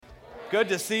Good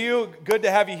to see you. Good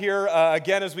to have you here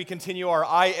again as we continue our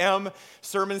I Am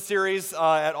sermon series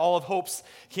at all of Hope's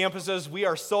campuses. We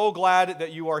are so glad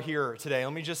that you are here today.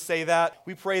 Let me just say that.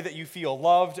 We pray that you feel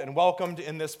loved and welcomed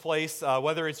in this place,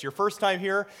 whether it's your first time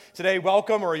here today,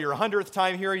 welcome, or your 100th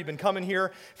time here. You've been coming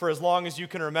here for as long as you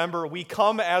can remember. We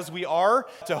come as we are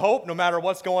to Hope, no matter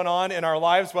what's going on in our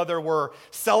lives, whether we're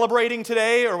celebrating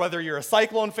today or whether you're a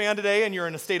Cyclone fan today and you're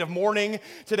in a state of mourning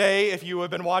today. If you have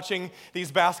been watching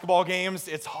these basketball games,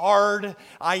 it's hard.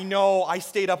 I know. I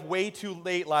stayed up way too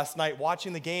late last night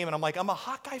watching the game, and I'm like, I'm a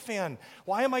Hawkeye fan.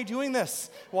 Why am I doing this?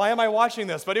 Why am I watching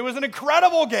this? But it was an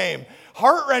incredible game,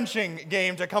 heart-wrenching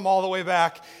game to come all the way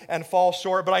back and fall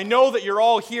short. But I know that you're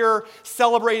all here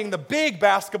celebrating the big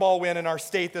basketball win in our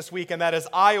state this week, and that is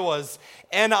Iowa's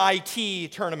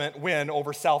NIT tournament win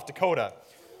over South Dakota.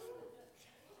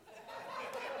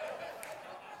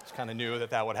 Kind of knew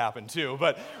that would happen too.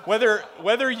 But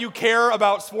whether you care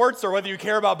about sports or whether you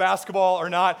care about basketball or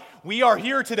not, we are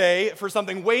here today for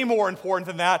something way more important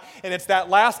than that, and it's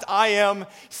that last I am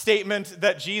statement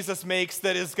that Jesus makes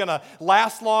that is going to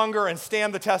last longer and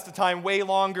stand the test of time way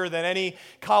longer than any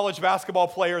college basketball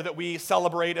player that we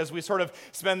celebrate as we sort of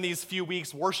spend these few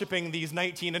weeks worshiping these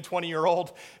 19 and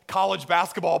 20-year-old college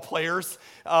basketball players.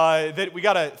 That we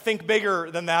got to think bigger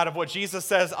than that of what Jesus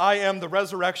says, I am the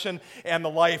resurrection and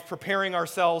the life, preparing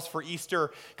ourselves for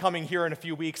Easter coming here in a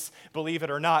few weeks, believe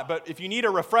it or not. But if you need a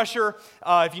refresher,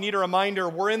 if you need a reminder,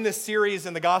 we're in this series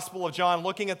in the Gospel of John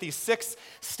looking at these 6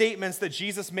 statements that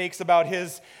Jesus makes about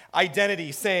his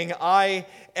identity, saying, I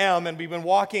am, and we've been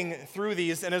walking through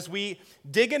these. And as we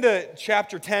dig into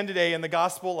chapter 10 today in the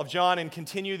Gospel of John and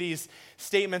continue these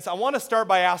statements, I want to start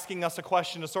by asking us a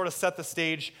question to sort of set the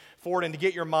stage forward and to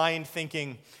get your mind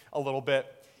thinking a little bit.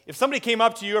 If somebody came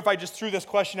up to you, if I just threw this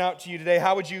question out to you today,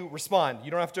 how would you respond?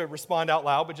 You don't have to respond out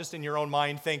loud, but just in your own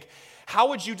mind, think, how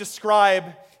would you describe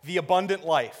the abundant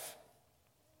life?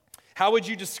 How would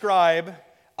you describe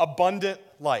abundant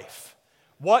life?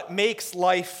 What makes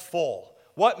life full?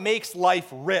 What makes life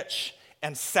rich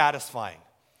and satisfying?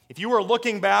 If you were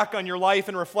looking back on your life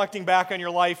and reflecting back on your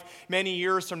life many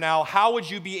years from now, how would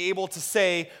you be able to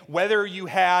say whether you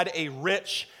had a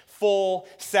rich, full,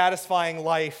 satisfying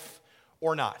life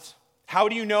or not? How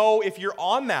do you know if you're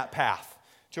on that path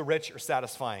to rich or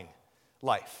satisfying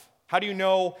life? How do you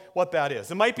know what that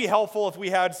is? It might be helpful if we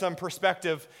had some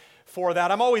perspective for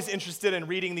that. I'm always interested in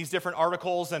reading these different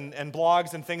articles and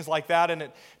blogs and things like that, and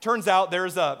it turns out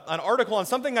there's an article on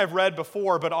something I've read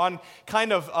before, but on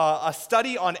kind of a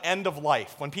study on end of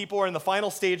life. When people are in the final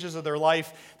stages of their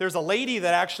life, there's a lady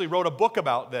that actually wrote a book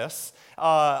about this,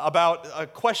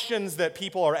 about questions that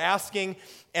people are asking,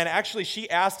 and actually she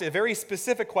asked a very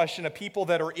specific question of people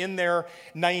that are in their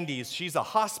 90s. She's a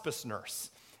hospice nurse.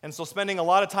 And so spending a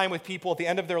lot of time with people at the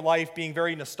end of their life, being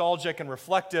very nostalgic and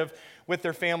reflective with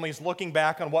their families, looking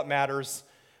back on what matters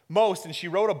most. And she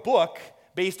wrote a book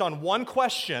based on one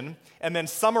question and then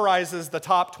summarizes the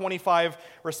top 25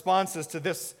 responses to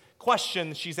this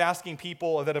question she's asking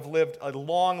people that have lived a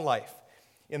long life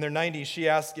in their 90s. She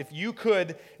asked, if you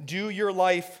could do your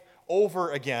life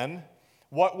over again,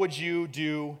 what would you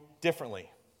do differently?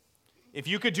 If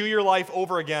you could do your life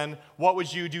over again, what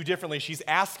would you do differently? She's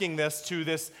asking this to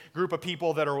this group of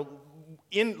people that are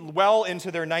well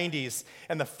into their 90s.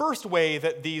 And the first way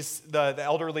that the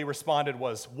elderly responded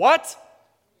was, what?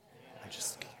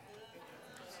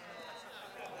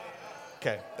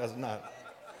 Okay, that's not.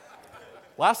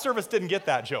 Last service didn't get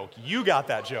that joke. You got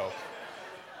that joke.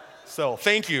 So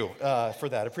thank you for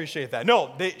that. Appreciate that.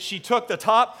 No, she took the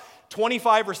top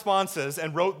 25 responses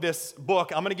and wrote this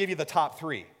book. I'm going to give you the top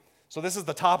 3. So this is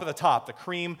the top of the top, the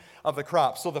cream of the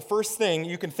crop. So the first thing,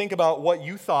 you can think about what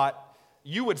you thought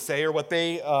you would say or what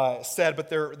they said, but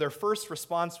their first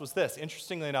response was this.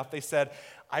 Interestingly enough, they said,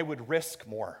 I would risk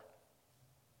more.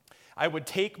 I would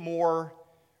take more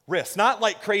risks. Not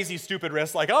like crazy, stupid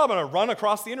risks, like, oh, I'm going to run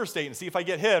across the interstate and see if I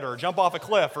get hit or jump off a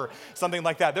cliff or something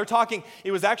like that. They're talking,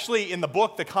 it was actually in the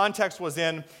book, the context was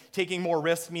in taking more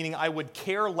risks, meaning I would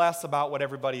care less about what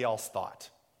everybody else thought.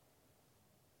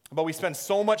 But we spend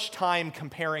so much time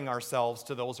comparing ourselves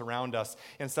to those around us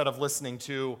instead of listening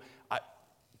to,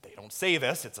 they don't say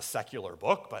this, it's a secular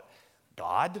book, but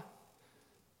God,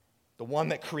 the one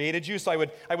that created you. So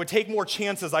I would take more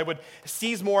chances. I would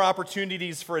seize more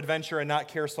opportunities for adventure and not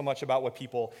care so much about what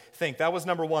people think. That was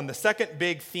number one. The second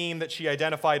big theme that she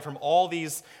identified from all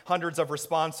these hundreds of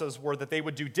responses were that they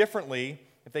would do differently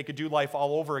if they could do life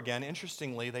all over again.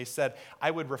 Interestingly, they said, I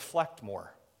would reflect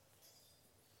more.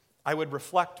 I would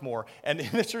reflect more. And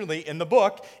certainly in the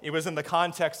book, it was in the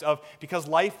context of because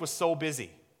life was so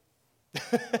busy.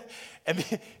 And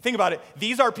think about it.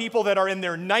 These are people that are in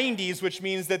their 90s, which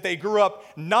means that they grew up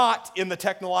not in the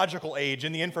technological age,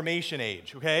 in the information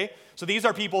age, okay? So these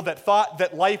are people that thought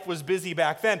that life was busy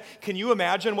back then. Can you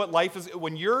imagine what life is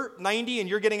when you're 90 and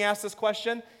you're getting asked this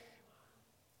question?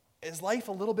 Is life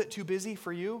a little bit too busy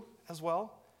for you as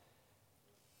well?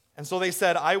 And so they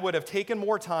said, I would have taken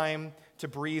more time to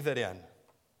breathe it in.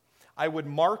 I would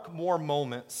mark more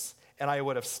moments, and I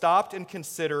would have stopped and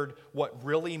considered what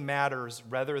really matters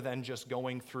rather than just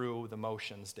going through the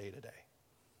motions day to day.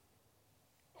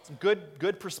 Some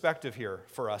good perspective here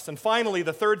for us. And finally,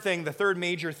 the third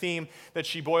major theme that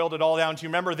she boiled it all down to.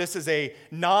 Remember, this is a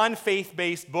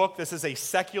non-faith-based book. This is a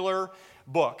secular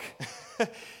book.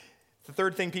 The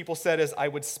third thing people said is, I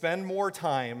would spend more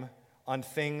time on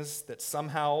things that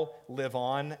somehow live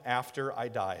on after I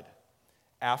died,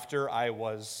 after I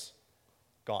was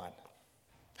gone.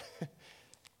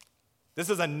 This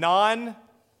is a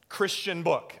non-Christian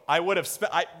book.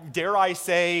 Dare I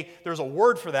say, there's a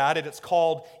word for that, and it's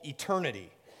called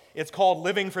eternity. It's called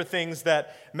living for things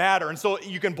that matter. And so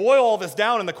you can boil all this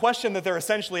down, and the question that they're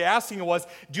essentially asking was,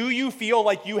 do you feel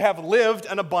like you have lived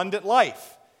an abundant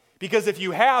life? Because if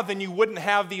you have, then you wouldn't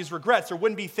have these regrets. There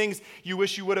wouldn't be things you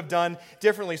wish you would have done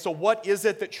differently. So what is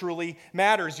it that truly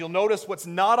matters? You'll notice what's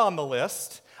not on the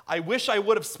list. I wish I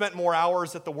would have spent more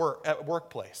hours at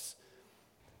workplace.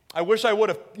 I wish I would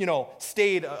have,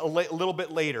 stayed a little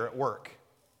bit later at work.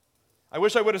 I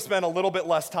wish I would have spent a little bit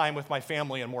less time with my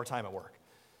family and more time at work.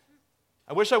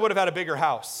 I wish I would have had a bigger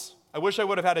house. I wish I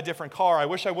would have had a different car. I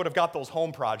wish I would have got those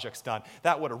home projects done.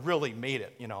 That would have really made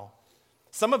it,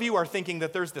 Some of you are thinking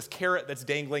that there's this carrot that's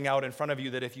dangling out in front of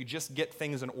you that if you just get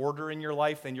things in order in your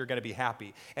life, then you're going to be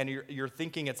happy. And you're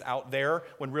thinking it's out there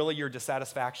when really your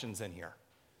dissatisfaction's in here.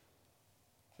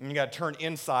 And you got to turn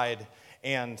inside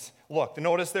and look.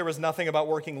 Notice there was nothing about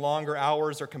working longer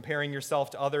hours or comparing yourself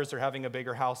to others or having a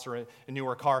bigger house or a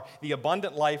newer car. The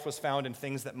abundant life was found in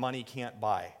things that money can't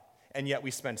buy. And yet we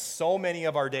spend so many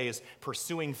of our days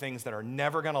pursuing things that are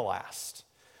never going to last.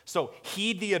 So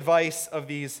heed the advice of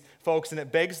these folks, and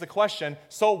it begs the question,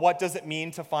 so what does it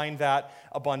mean to find that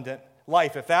abundant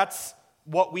life? If that's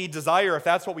what we desire, if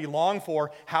that's what we long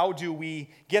for, how do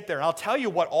we get there? And I'll tell you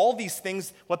what all these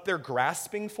things, what they're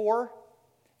grasping for,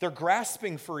 they're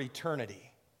grasping for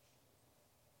eternity.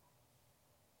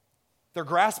 They're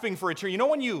grasping for eternity. You know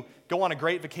when you go on a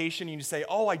great vacation and you say,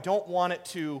 oh, I don't want it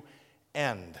to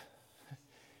end.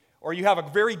 Or you have a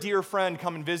very dear friend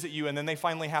come and visit you and then they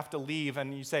finally have to leave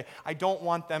and you say, I don't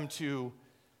want them to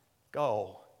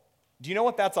go. Do you know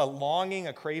what that's a longing,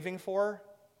 a craving for?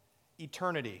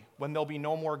 Eternity, when there'll be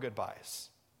no more goodbyes.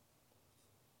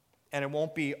 And it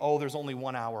won't be, oh, there's only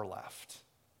 1 hour left.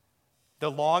 The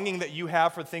longing that you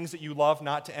have for things that you love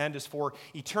not to end is for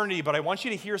eternity. But I want you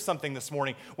to hear something this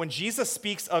morning. When Jesus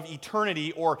speaks of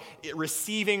eternity or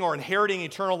receiving or inheriting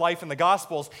eternal life in the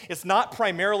Gospels, it's not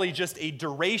primarily just a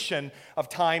duration of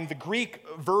time. The Greek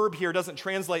verb here doesn't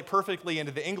translate perfectly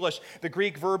into the English. The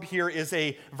Greek verb here is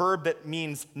a verb that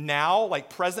means now, like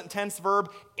present tense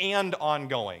verb, and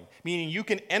ongoing. Meaning you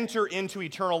can enter into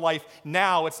eternal life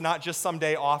now. It's not just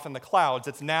someday off in the clouds.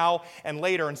 It's now and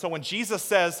later. And so when Jesus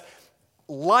says,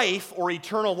 life or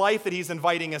eternal life that he's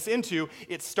inviting us into,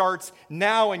 it starts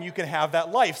now and you can have that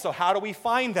life. So how do we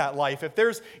find that life? If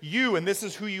there's you and this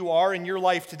is who you are in your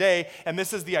life today and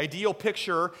this is the ideal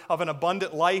picture of an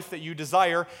abundant life that you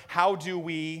desire, how do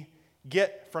we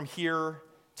get from here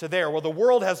to there? Well, the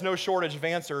world has no shortage of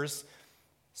answers.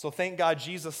 So thank God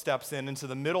Jesus steps into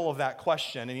the middle of that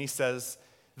question and he says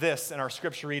this in our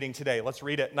scripture reading today. Let's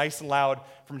read it nice and loud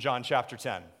from John chapter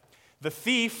 10. The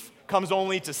thief comes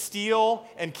only to steal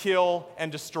and kill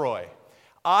and destroy.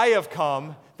 I have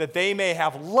come that they may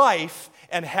have life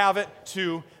and have it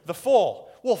to the full.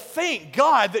 Well, thank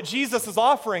God that Jesus is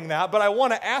offering that, but I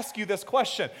want to ask you this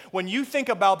question. When you think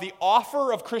about the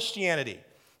offer of Christianity,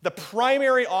 the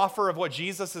primary offer of what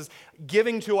Jesus is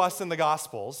giving to us in the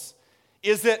Gospels,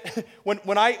 is that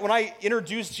when I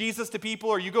introduce Jesus to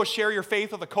people or you go share your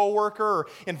faith with a coworker or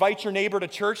invite your neighbor to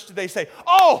church, do they say,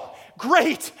 oh,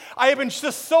 great, I have been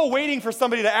just so waiting for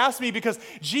somebody to ask me because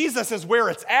Jesus is where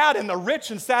it's at in the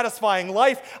rich and satisfying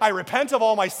life. I repent of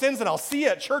all my sins and I'll see you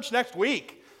at church next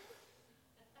week.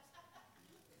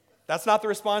 That's not the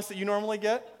response that you normally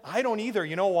get? I don't either.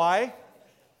 You know why?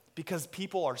 Because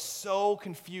people are so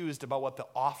confused about what the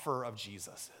offer of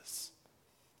Jesus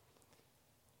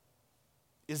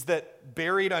is that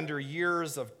buried under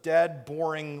years of dead,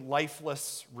 boring,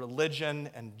 lifeless religion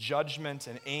and judgment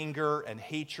and anger and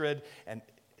hatred and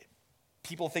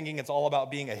people thinking it's all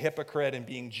about being a hypocrite and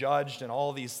being judged and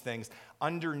all these things.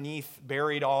 Underneath,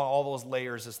 buried all those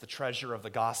layers, is the treasure of the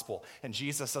gospel. And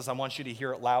Jesus says, I want you to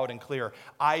hear it loud and clear.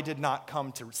 I did not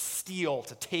come to steal,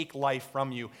 to take life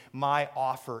from you. My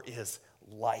offer is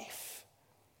life,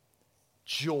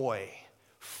 joy,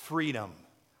 freedom,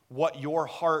 what your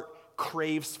heart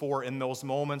craves for in those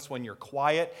moments when you're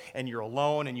quiet and you're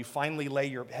alone and you finally lay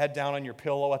your head down on your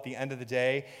pillow at the end of the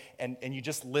day and you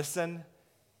just listen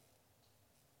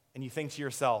and you think to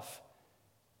yourself,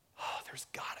 oh, there's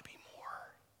got to be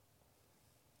more.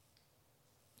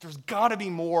 There's got to be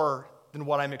more than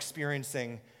what I'm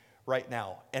experiencing right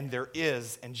now. And there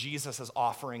is, and Jesus is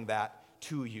offering that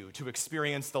to you to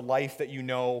experience the life that you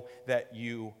know that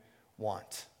you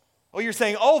want. Oh, you're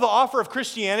saying, the offer of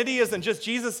Christianity isn't just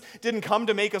Jesus didn't come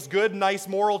to make us good, nice,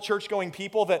 moral, church-going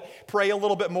people that pray a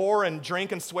little bit more and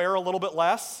drink and swear a little bit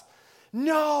less?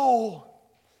 No!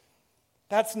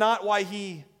 That's not why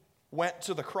he went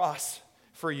to the cross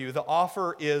for you. The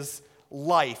offer is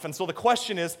life. And so the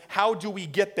question is, how do we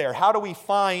get there? How do we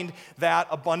find that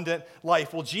abundant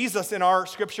life? Well, Jesus in our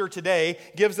scripture today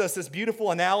gives us this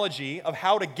beautiful analogy of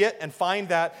how to get and find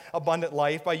that abundant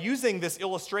life by using this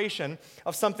illustration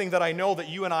of something that I know that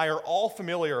you and I are all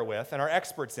familiar with and are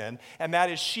experts in, and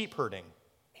that is sheep herding.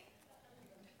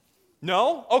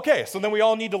 No? Okay, so then we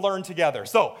all need to learn together.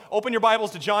 So open your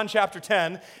Bibles to John chapter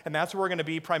 10, and that's where we're going to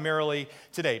be primarily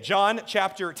today. John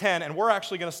chapter 10, and we're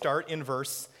actually going to start in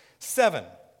verse 7.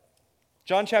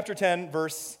 John chapter 10,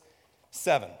 verse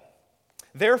 7.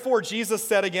 Therefore Jesus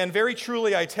said again, very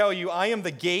truly I tell you, I am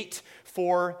the gate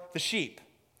for the sheep.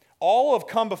 All who have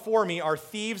come before me are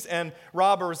thieves and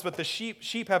robbers, but the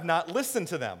sheep have not listened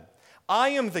to them. I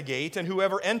am the gate, and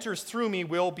whoever enters through me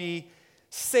will be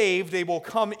saved. They will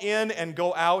come in and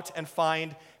go out and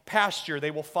find pasture.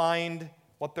 They will find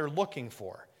what they're looking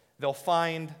for. They'll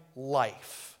find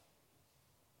life.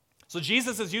 So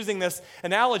Jesus is using this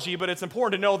analogy, but it's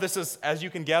important to know this is, as you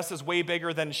can guess, is way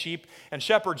bigger than sheep and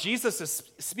shepherd. Jesus is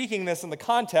speaking this in the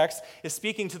context, is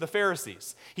speaking to the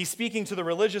Pharisees. He's speaking to the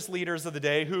religious leaders of the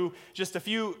day who just a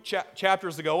few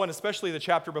chapters ago, and especially the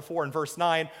chapter before in verse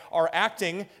 9, are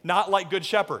acting not like good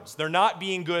shepherds. They're not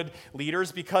being good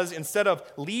leaders because instead of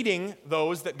leading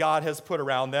those that God has put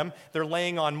around them, they're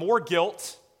laying on more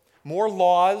guilt, more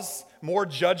laws, more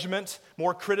judgment,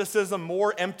 more criticism,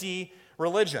 more empty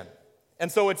religion.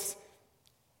 And so it's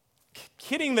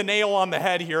hitting the nail on the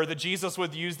head here that Jesus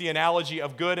would use the analogy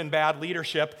of good and bad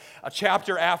leadership a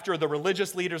chapter after the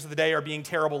religious leaders of the day are being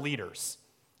terrible leaders.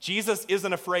 Jesus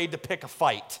isn't afraid to pick a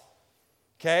fight.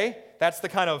 Okay? That's the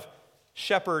kind of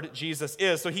shepherd Jesus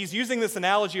is. So he's using this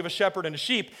analogy of a shepherd and a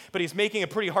sheep, but he's making a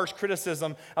pretty harsh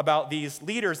criticism about these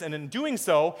leaders. And in doing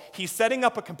so, he's setting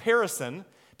up a comparison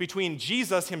between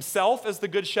Jesus himself as the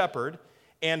good shepherd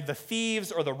and the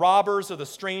thieves or the robbers or the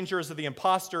strangers or the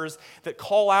imposters that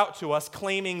call out to us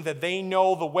claiming that they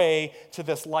know the way to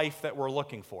this life that we're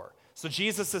looking for. So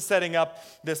Jesus is setting up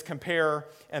this compare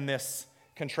and this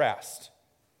contrast.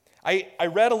 I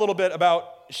read a little bit about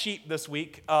sheep this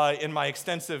week in my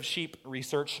extensive sheep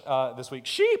research this week.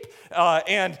 Sheep!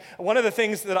 And one of the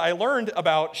things that I learned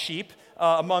about sheep,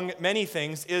 among many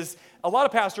things, is a lot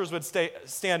of pastors would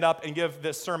stand up and give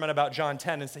this sermon about John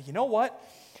 10 and say, you know what?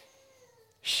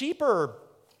 Sheep are,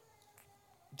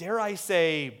 dare I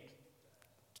say,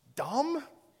 dumb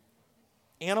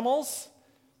animals.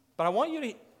 But I want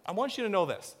you to know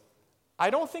this.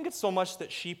 I don't think it's so much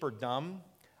that sheep are dumb.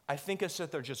 I think it's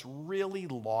that they're just really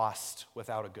lost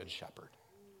without a good shepherd.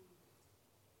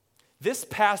 This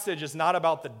passage is not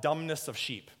about the dumbness of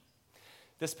sheep.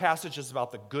 This passage is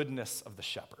about the goodness of the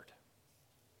shepherd.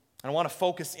 And I want to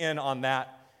focus in on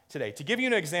that today. To give you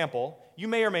an example, you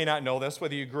may or may not know this,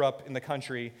 whether you grew up in the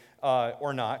country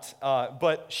or not,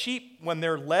 but sheep, when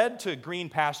they're led to green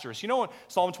pastures, you know in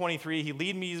Psalm 23, he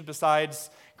lead me besides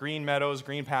green meadows,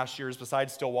 green pastures, beside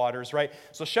still waters, right?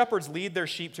 So shepherds lead their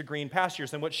sheep to green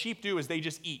pastures, and what sheep do is they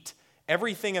just eat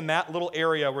everything in that little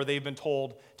area where they've been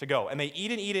told to go. And they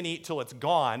eat and eat and eat till it's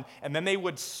gone, and then they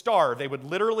would starve. They would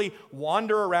literally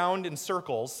wander around in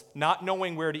circles, not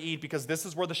knowing where to eat, because this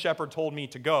is where the shepherd told me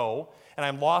to go, and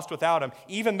I'm lost without him.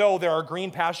 Even though there are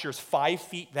green pastures 5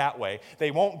 feet that way,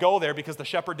 they won't go there because the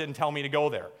shepherd didn't tell me to go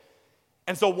there.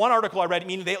 And so one article I read,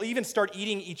 meaning they'll even start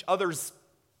eating each other's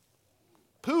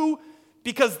poo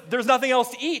because there's nothing else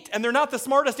to eat, and they're not the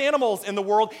smartest animals in the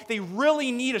world. They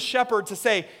really need a shepherd to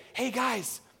say, hey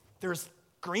guys, there's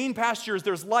green pastures,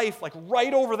 there's life, like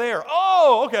right over there.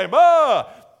 Oh, okay, bah,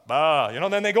 bah.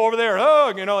 Then they go over there,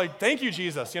 oh, like, thank you,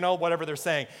 Jesus, whatever they're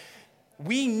saying.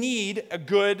 We need a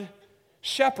good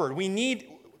shepherd. We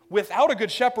without a good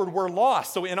shepherd, we're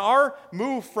lost. So in our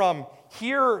move from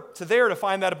here to there to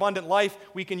find that abundant life,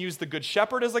 we can use the good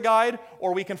shepherd as a guide,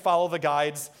 or we can follow the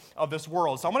guides of this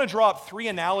world. So I'm going to draw up 3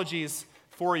 analogies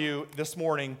for you this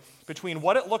morning between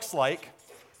what it looks like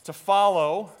to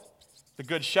follow the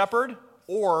good shepherd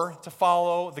or to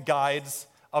follow the guides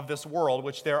of this world,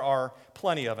 which there are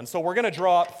plenty of. And so we're going to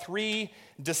draw up 3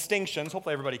 distinctions.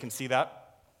 Hopefully everybody can see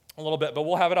that a little bit, but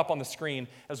we'll have it up on the screen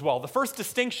as well. The first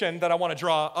distinction that I want to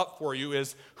draw up for you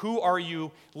is, who are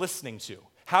you listening to?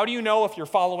 How do you know if you're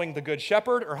following the good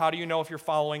shepherd, or how do you know if you're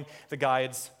following the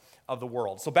guides of the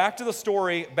world? So back to the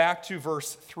story, back to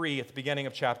verse 3 at the beginning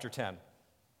of chapter 10.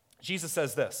 Jesus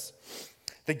says this: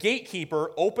 the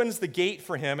gatekeeper opens the gate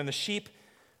for him, and the sheep,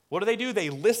 what do? They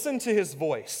listen to his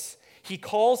voice. He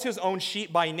calls his own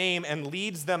sheep by name and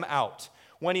leads them out.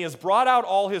 When he has brought out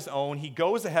all his own, he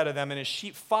goes ahead of them, and his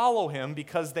sheep follow him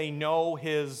because they know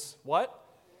his what?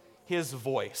 His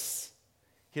voice.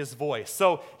 His voice.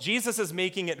 So Jesus is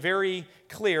making it very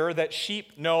clear that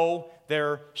sheep know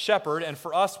their shepherd, and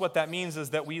for us what that means is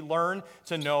that we learn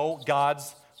to know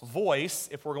God's voice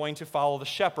if we're going to follow the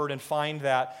shepherd and find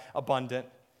that abundant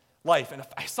life. And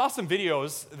I saw some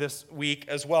videos this week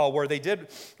as well where they did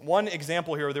one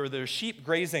example here. There were sheep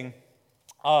grazing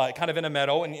kind of in a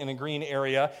meadow in a green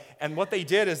area. And what they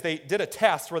did is they did a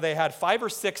test where they had 5 or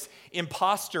 6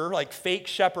 imposter, like fake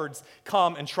shepherds,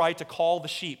 come and try to call the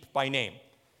sheep by name.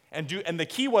 And the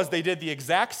key was they did the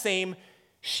exact same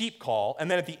sheep call,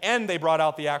 and then at the end they brought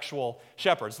out the actual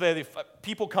shepherds. So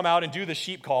people come out and do the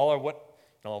sheep call, or what,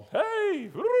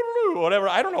 hey, whatever.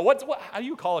 I don't know, how do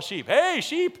you call a sheep? Hey,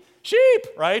 sheep,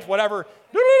 right? Whatever.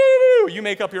 You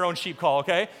make up your own sheep call,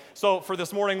 okay? So for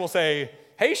this morning we'll say,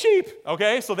 hey, sheep,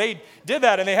 okay? So they did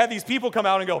that, and they had these people come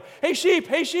out and go, hey, sheep,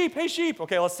 hey, sheep, hey, sheep.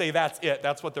 Okay, let's say that's it.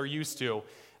 That's what they're used to.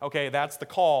 Okay, that's the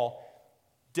call.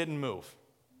 Didn't move.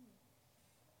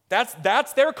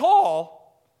 That's their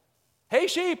call. Hey,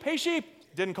 sheep,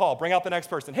 didn't call. Bring out the next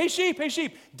person. Hey, sheep,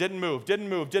 didn't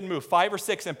move. 5 or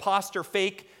 6 imposter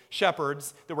fake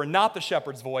shepherds that were not the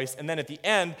shepherd's voice, and then at the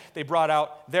end, they brought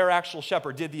out their actual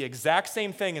shepherd, did the exact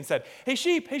same thing and said, hey,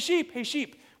 sheep.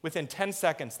 Within 10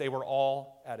 seconds, they were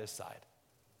all at his side.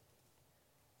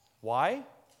 Why?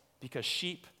 Because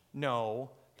sheep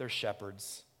know their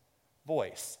shepherd's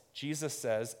voice. Jesus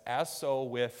says, as so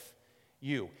with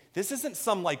you. This isn't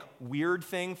some weird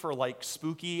thing for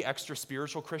spooky, extra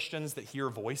spiritual Christians that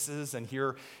hear voices and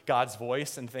hear God's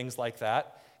voice and things like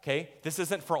that. Okay? This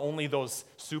isn't for only those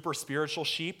super spiritual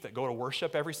sheep that go to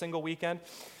worship every single weekend.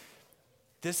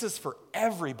 This is for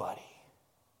everybody.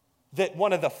 That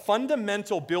one of the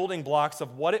fundamental building blocks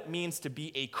of what it means to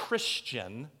be a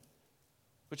Christian,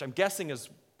 which I'm guessing is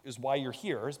why you're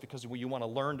here, is because you want to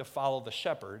learn to follow the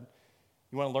shepherd,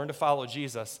 you want to learn to follow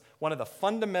Jesus. One of the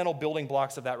fundamental building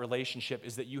blocks of that relationship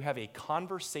is that you have a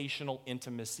conversational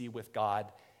intimacy with God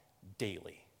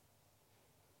daily.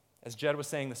 As Jed was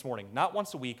saying this morning, not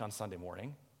once a week on Sunday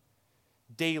morning,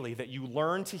 daily, that you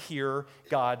learn to hear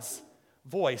God's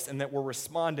voice and that we're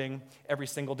responding every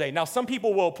single day. Now, some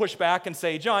people will push back and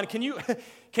say, John, can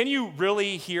you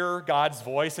really hear God's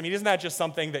voice? I mean, isn't that just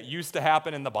something that used to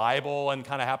happen in the Bible and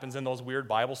kind of happens in those weird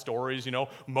Bible stories?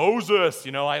 Moses,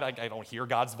 I don't hear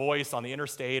God's voice on the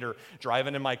interstate or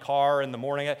driving in my car in the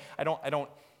morning. I don't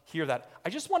hear that.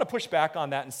 I just want to push back on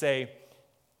that and say,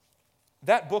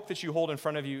 that book that you hold in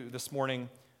front of you this morning,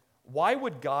 why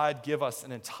would God give us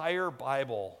an entire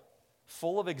Bible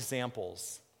full of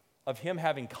examples of him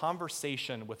having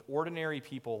conversation with ordinary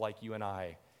people like you and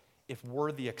I if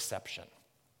we're the exception?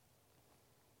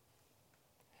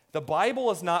 The Bible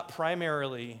is not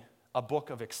primarily a book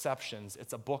of exceptions.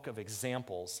 It's a book of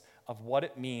examples of what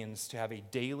it means to have a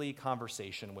daily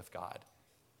conversation with God,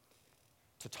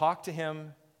 to talk to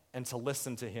him and to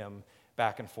listen to him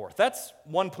back and forth. That's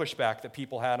one pushback that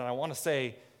people had, and I want to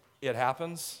say it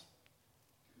happens.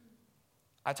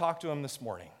 I talked to him this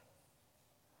morning.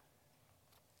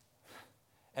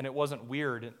 And it wasn't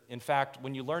weird. In fact,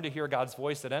 when you learn to hear God's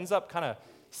voice, it ends up kind of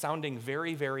sounding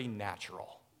very, very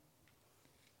natural.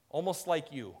 Almost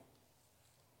like you.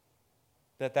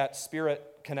 That spirit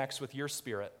connects with your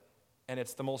spirit. And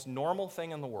it's the most normal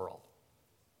thing in the world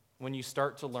when you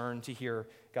start to learn to hear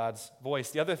God's voice.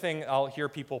 The other thing I'll hear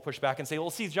people push back and say, well,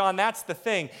 see, John, that's the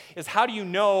thing, is how do you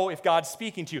know if God's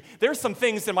speaking to you? There's some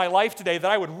things in my life today that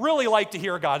I would really like to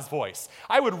hear God's voice.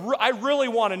 I really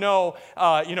want to know,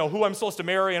 who I'm supposed to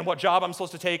marry and what job I'm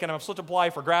supposed to take, and I'm supposed to apply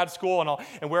for grad school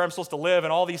and where I'm supposed to live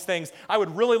and all these things. I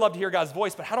would really love to hear God's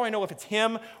voice, but how do I know if it's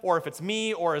him or if it's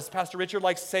me, or as Pastor Richard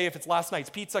likes to say, if it's last night's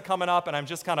pizza coming up and I'm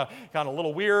just kind of a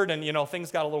little weird and,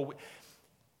 things got a little weird.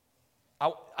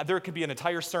 There could be an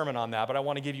entire sermon on that, but I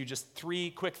want to give you just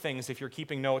 3 quick things if you're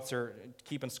keeping notes or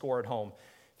keeping score at home.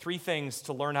 3 things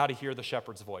to learn how to hear the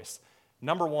shepherd's voice.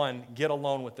 Number 1, get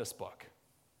alone with this book.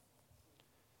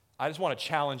 I just want to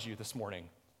challenge you this morning.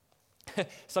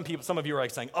 Some of you are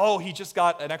like saying, oh, he just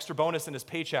got an extra bonus in his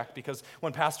paycheck because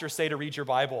when pastors say to read your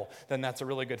Bible, then that's a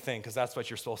really good thing because that's what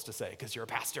you're supposed to say because you're a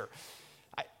pastor.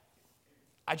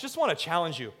 I just want to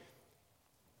challenge you.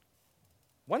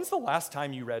 When's the last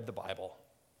time you read the Bible?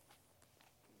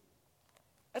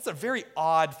 That's a very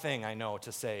odd thing, I know,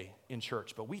 to say in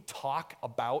church, but we talk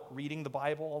about reading the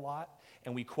Bible a lot,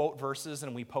 and we quote verses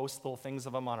and we post little things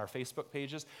of them on our Facebook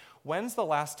pages. When's the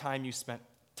last time you spent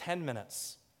 10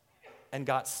 minutes and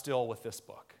got still with this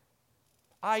book?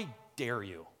 I dare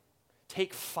you.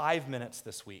 Take 5 minutes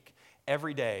this week,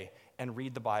 every day, and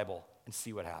read the Bible and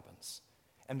see what happens.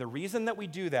 And the reason that we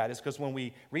do that is because when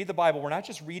we read the Bible, we're not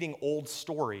just reading old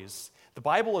stories. The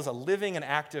Bible is a living and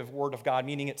active Word of God,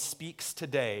 meaning it speaks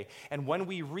today. And when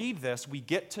we read this, we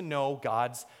get to know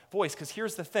God's voice. Because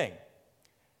here's the thing.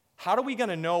 How are we going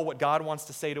to know what God wants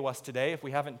to say to us today if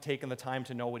we haven't taken the time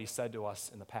to know what He said to us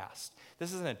in the past?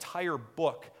 This is an entire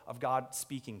book of God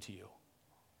speaking to you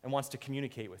and wants to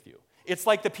communicate with you. It's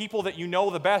like the people that you know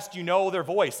the best, you know their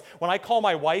voice. When I call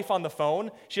my wife on the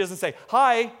phone, she doesn't say,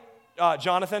 hi,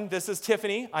 Jonathan, this is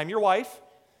Tiffany, I'm your wife.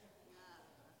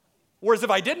 Whereas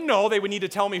if I didn't know, they would need to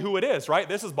tell me who it is, right?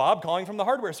 This is Bob calling from the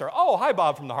hardware store. Oh, hi,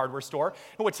 Bob from the hardware store.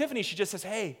 And with Tiffany, she just says,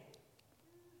 hey.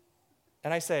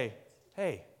 And I say,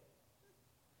 hey.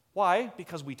 Why?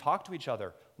 Because we talk to each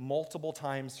other multiple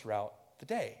times throughout the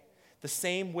day. The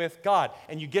same with God.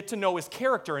 And you get to know His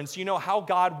character, and so you know how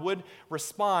God would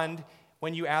respond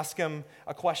when you ask Him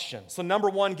a question. So number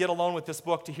 1, get alone with this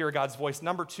book to hear God's voice.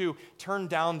 Number 2, turn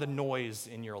down the noise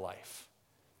in your life.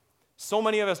 So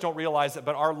many of us don't realize it,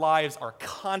 but our lives are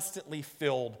constantly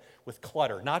filled with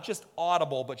clutter. Not just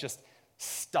audible, but just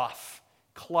stuff,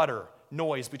 clutter,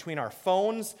 noise between our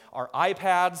phones, our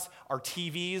iPads, our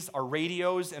TVs, our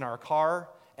radios in our car,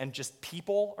 and just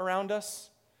people around us.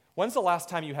 When's the last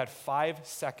time you had 5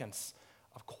 seconds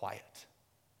of quiet?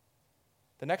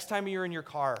 The next time you're in your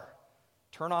car,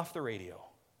 turn off the radio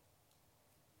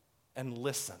and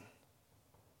listen.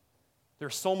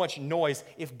 There's so much noise.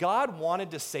 If God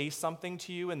wanted to say something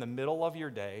to you in the middle of your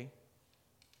day,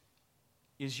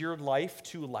 is your life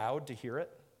too loud to hear it?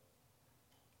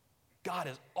 God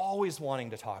is always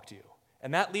wanting to talk to you.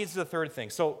 And that leads to the third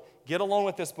thing. So get alone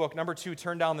with this book. Number 2,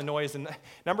 turn down the noise. And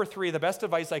number 3, the best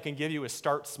advice I can give you is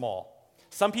start small.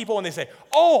 Some people, when they say,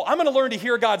 oh, I'm going to learn to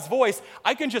hear God's voice,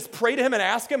 I can just pray to Him and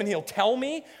ask Him and He'll tell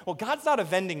me. Well, God's not a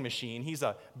vending machine. He's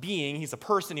a being. He's a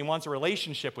person. He wants a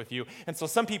relationship with you. And so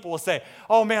some people will say,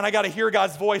 oh, man, I got to hear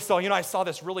God's voice. So, I saw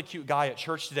this really cute guy at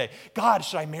church today. God,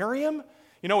 should I marry him?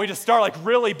 We just start like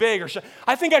really big. Or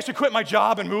I think I should quit my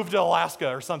job and move to Alaska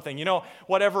or something.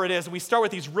 Whatever it is. We start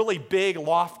with these really big,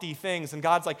 lofty things. And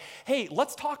God's like, hey,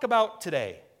 let's talk about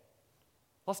today.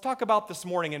 Let's talk about this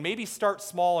morning, and maybe start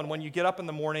small, and when you get up in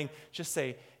the morning, just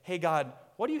say, hey, God,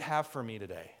 what do you have for me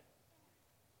today?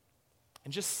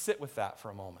 And just sit with that for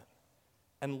a moment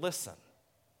and listen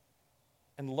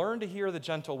and learn to hear the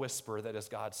gentle whisper that is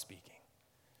God speaking.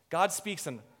 God speaks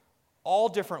in all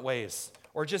different ways.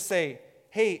 Or just say,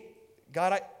 hey,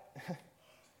 God,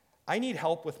 I need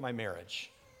help with my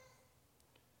marriage.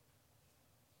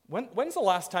 When's the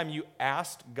last time you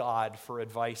asked God for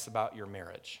advice about your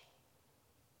marriage?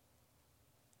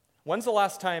 When's the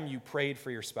last time you prayed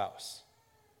for your spouse?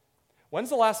 When's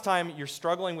the last time you're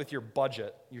struggling with your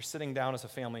budget, you're sitting down as a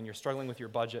family and you're struggling with your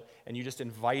budget, and you just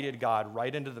invited God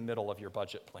right into the middle of your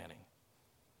budget planning?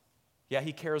 Yeah,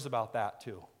 He cares about that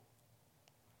too.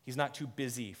 He's not too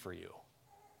busy for you.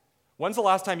 When's the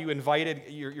last time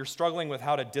you're struggling with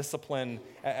how to discipline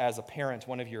as a parent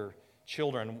one of your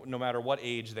children, no matter what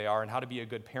age they are, and how to be a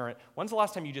good parent? When's the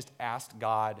last time you just asked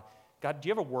God, do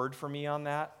you have a word for me on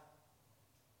that?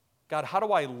 God, how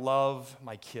do I love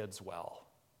my kids well?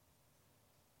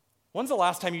 When's the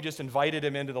last time you just invited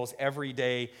Him into those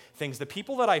everyday things? The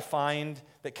people that I find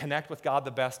that connect with God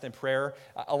the best in prayer,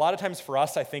 a lot of times for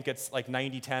us, I think it's like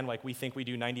 90-10, like we think we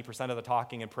do 90% of the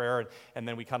talking in prayer, and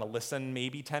then we kind of listen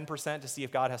maybe 10% to see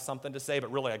if God has something to say,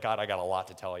 but really, God, I got a lot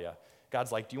to tell you.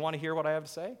 God's like, do you want to hear what I have to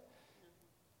say?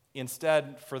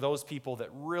 Instead, for those people that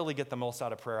really get the most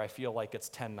out of prayer, I feel like it's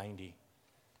 10-90,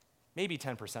 maybe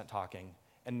 10% talking,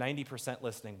 and 90%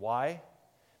 listening. Why?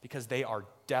 Because they are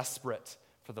desperate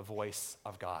for the voice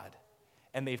of God.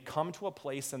 And they've come to a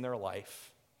place in their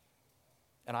life,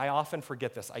 and I often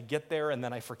forget this. I get there and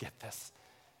then I forget this.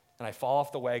 And I fall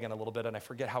off the wagon a little bit and I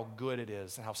forget how good it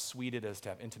is and how sweet it is to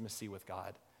have intimacy with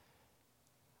God.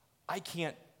 I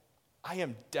can't I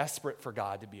am desperate for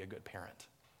God to be a good parent.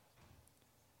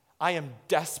 I am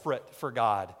desperate for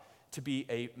God to be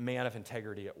a man of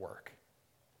integrity at work.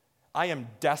 I am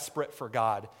desperate for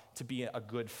God to be a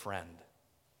good friend,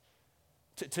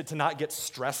 to not get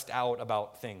stressed out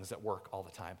about things at work all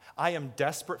the time. I am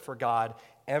desperate for God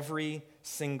every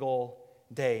single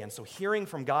day. And so hearing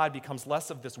from God becomes less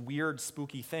of this weird,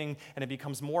 spooky thing, and it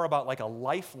becomes more about like a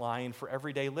lifeline for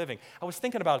everyday living. I was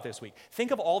thinking about it this week.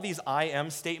 Think of all these I am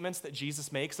statements that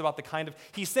Jesus makes about the kind of,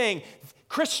 he's saying,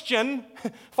 Christian,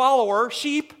 follower,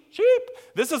 sheep,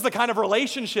 this is the kind of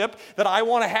relationship that I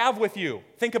want to have with you.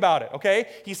 Think about it, okay?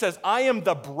 He says, I am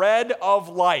the bread of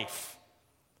life,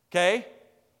 okay?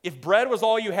 If bread was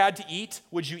all you had to eat,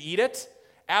 would you eat it?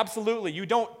 Absolutely. You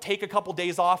don't take a couple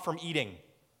days off from eating.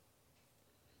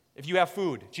 If you have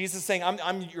food, Jesus is saying,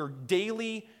 I'm your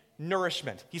daily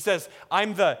nourishment. He says,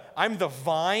 I'm the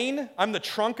vine, I'm the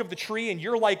trunk of the tree, and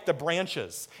you're like the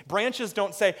branches. Branches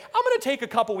don't say, I'm going to take a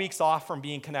couple weeks off from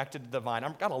being connected to the vine.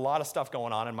 I've got a lot of stuff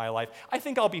going on in my life. I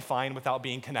think I'll be fine without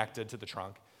being connected to the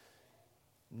trunk.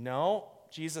 No,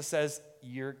 Jesus says,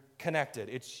 you're connected.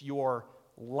 It's your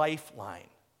lifeline.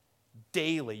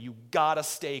 Daily, you gotta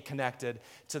stay connected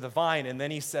to the vine. And then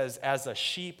he says, as a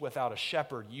sheep without a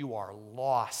shepherd, you are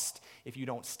lost if you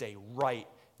don't stay right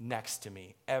next to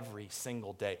me every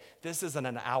single day. This isn't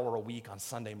an hour a week on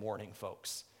Sunday morning,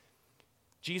 folks.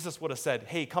 Jesus would have said,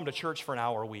 hey, come to church for an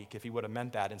hour a week if he would have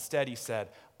meant that. Instead, he said,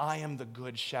 I am the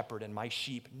good shepherd and my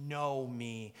sheep know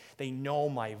me. They know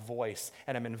my voice.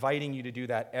 And I'm inviting you to do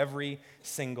that every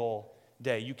single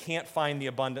day. You can't find the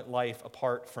abundant life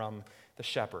apart from the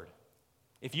shepherd.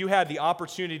 If you had the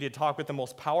opportunity to talk with the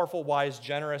most powerful, wise,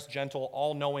 generous, gentle,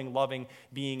 all-knowing, loving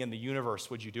being in the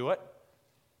universe, would you do it?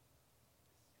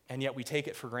 And yet we take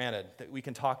it for granted that we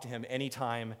can talk to him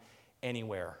anytime,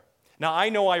 anywhere. Now, I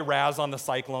know I razz on the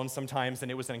Cyclones sometimes, and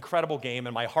it was an incredible game,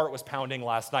 and my heart was pounding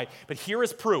last night. But here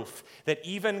is proof that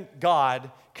even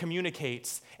God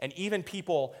communicates, and even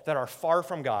people that are far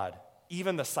from God,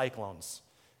 even the Cyclones,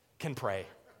 can pray.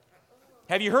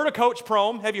 Have you heard of Coach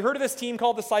Prohm? Have you heard of this team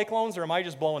called the Cyclones, or am I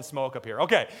just blowing smoke up here?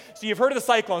 Okay, so you've heard of the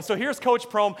Cyclones. So here's Coach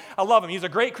Prohm. I love him. He's a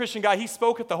great Christian guy. He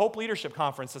spoke at the Hope Leadership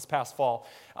Conference this past fall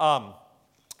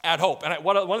at Hope. And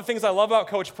one of the things I love about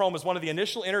Coach Prohm is one of the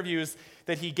initial interviews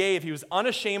that he gave, he was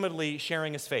unashamedly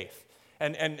sharing his faith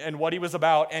and what he was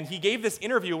about. And he gave this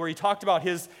interview where he talked about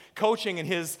his coaching and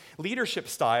his leadership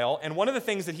style. And one of the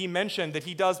things that he mentioned that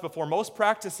he does before most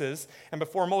practices and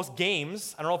before most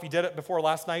games, I don't know if he did it before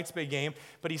last night's big game,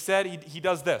 but he said he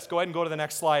does this. Go ahead and go to the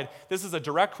next slide. This is a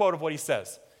direct quote of what he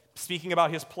says, speaking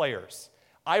about his players.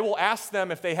 I will ask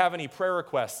them if they have any prayer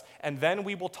requests, and then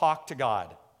we will talk to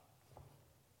God.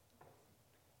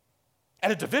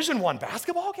 At a Division I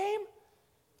basketball game?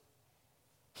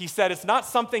 He said, it's not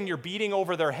something you're beating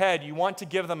over their head. You want to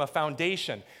give them a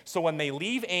foundation. So when they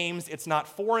leave Ames, it's not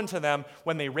foreign to them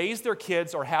when they raise their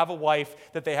kids or have a wife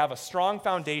that they have a strong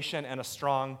foundation and a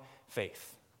strong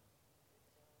faith.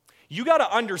 You got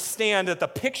to understand that the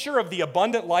picture of the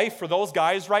abundant life for those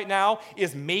guys right now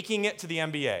is making it to the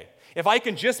NBA. If I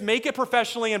can just make it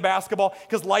professionally in basketball,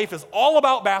 because life is all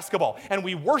about basketball, and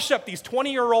we worship these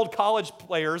 20-year-old college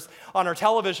players on our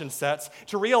television sets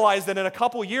to realize that in a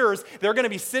couple years, they're going to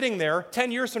be sitting there,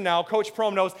 10 years from now, Coach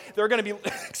Prohm knows, they're going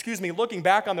to be, looking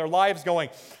back on their lives going,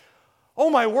 oh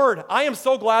my word, I am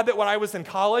so glad that when I was in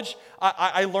college,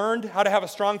 I learned how to have a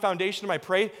strong foundation in my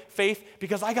faith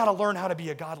because I got to learn how to be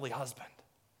a godly husband.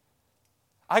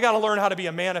 I got to learn how to be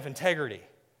a man of integrity.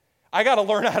 I got to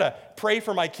learn how to pray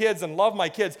for my kids and love my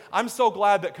kids. I'm so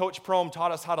glad that Coach Prohm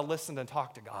taught us how to listen and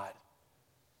talk to God.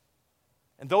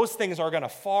 And those things are going to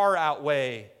far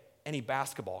outweigh any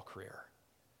basketball career.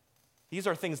 These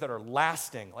are things that are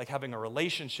lasting, like having a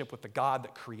relationship with the God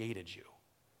that created you.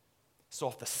 So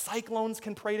if the Cyclones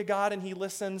can pray to God and he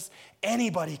listens,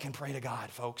 anybody can pray to God,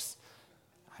 folks.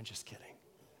 I'm just kidding.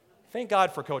 Thank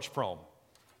God for Coach Prohm.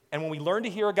 And when we learn to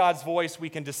hear God's voice, we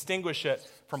can distinguish it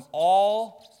from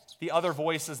all the other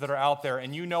voices that are out there,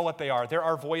 and you know what they are. There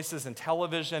are voices in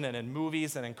television and in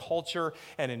movies and in culture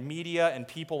and in media and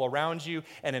people around you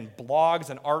and in blogs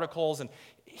and articles. And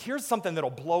here's something that'll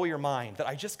blow your mind that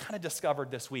I just kind of discovered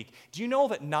this week. Do you know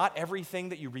that not everything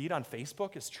that you read on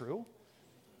Facebook is true?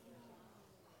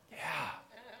 Yeah.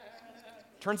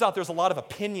 Turns out there's a lot of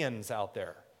opinions out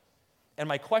there. And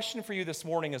my question for you this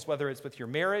morning is whether it's with your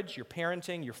marriage, your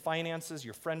parenting, your finances,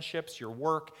 your friendships, your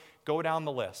work, go down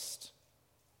the list.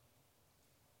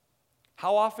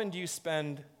 How often do you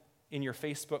spend in your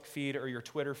Facebook feed or your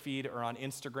Twitter feed or on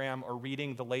Instagram or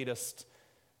reading the latest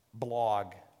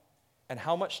blog? And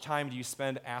how much time do you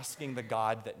spend asking the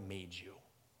God that made you?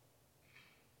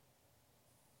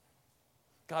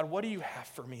 God, what do you have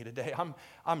for me today?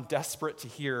 I'm desperate to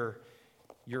hear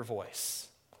your voice.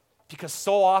 Because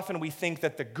so often we think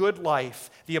that the good life,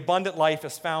 the abundant life,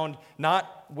 is found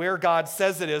not where God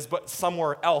says it is, but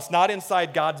somewhere else. Not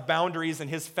inside God's boundaries and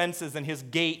his fences and his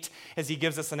gate, as he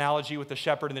gives this analogy with the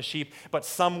shepherd and the sheep, but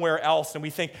somewhere else. And we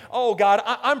think, oh, God,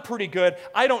 I'm pretty good.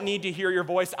 I don't need to hear your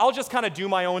voice. I'll just kind of do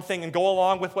my own thing and go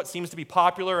along with what seems to be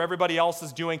popular, everybody else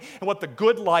is doing, and what the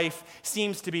good life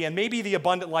seems to be. And maybe the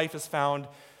abundant life is found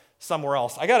somewhere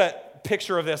else. I got a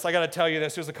picture of this. I got to tell you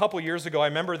this. It was a couple years ago. I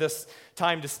remember this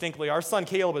time distinctly. Our son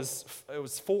Caleb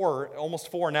was 4,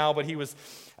 almost 4 now, but he was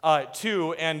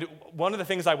 2. And one of the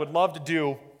things I would love to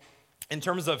do in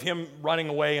terms of him running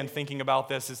away and thinking about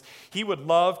this is he would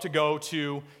love to go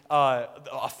to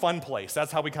a fun place.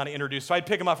 That's how we kind of introduced. So I'd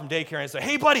pick him up from daycare and I'd say,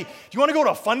 hey, buddy, do you want to go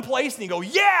to a fun place? And he'd go,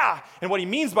 yeah. And what he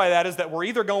means by that is that we're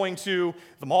either going to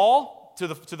the mall, to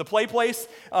the play place,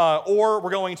 or we're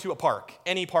going to a park,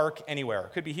 any park, anywhere.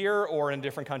 Could be here or in a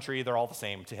different country. They're all the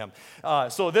same to him.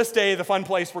 So this day, the fun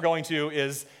place we're going to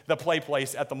is the play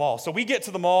place at the mall. So we get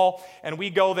to the mall, and we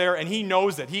go there, and he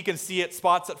knows it. He can see it,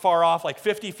 spots it far off, like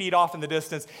 50 feet off in the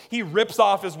distance. He rips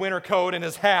off his winter coat and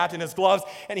his hat and his gloves,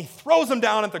 and he throws them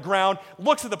down at the ground,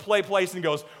 looks at the play place, and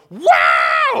goes,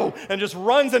 wow! And just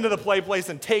runs into the play place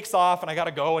and takes off, and I got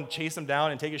to go and chase him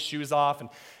down and take his shoes off and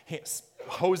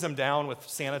hose him down with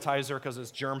sanitizer because it's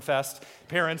germ fest.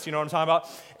 Parents, you know what I'm talking about?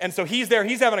 And so he's there.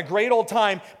 He's having a great old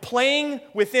time playing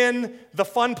within the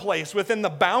fun place, within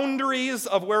the boundaries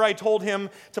of where I told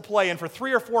him to play. And for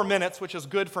 3 or 4 minutes, which is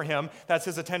good for him, that's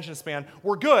his attention span,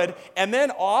 we're good. And then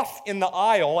off in the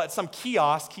aisle at some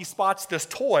kiosk, he spots this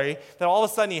toy that all of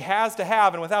a sudden he has to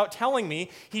have. And without telling me,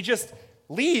 he just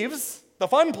leaves the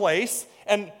fun place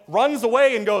and runs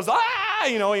away and goes,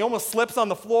 he almost slips on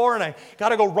the floor, and I got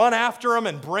to go run after him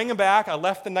and bring him back. I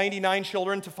left the 99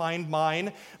 children to find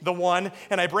mine, the one,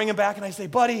 and I bring him back and I say,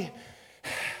 buddy,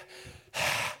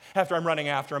 after I'm running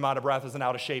after him out of breath as an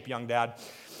out-of-shape young dad,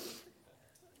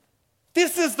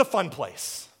 this is the fun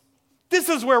place. This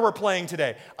is where we're playing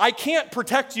today. I can't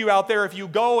protect you out there if you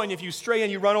go and if you stray and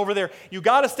you run over there. You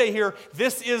got to stay here.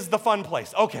 This is the fun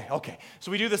place. Okay. So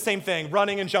we do the same thing,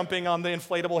 running and jumping on the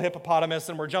inflatable hippopotamus,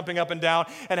 and we're jumping up and down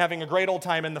and having a great old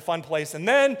time in the fun place. And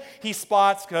then he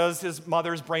spots, because his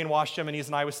mother's brainwashed him and he's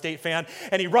an Iowa State fan,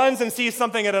 and he runs and sees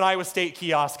something at an Iowa State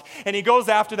kiosk. And he goes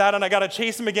after that, and I got to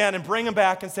chase him again and bring him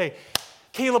back and say,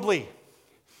 Caleb Lee,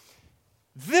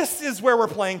 this is where we're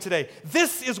playing today.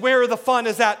 This is where the fun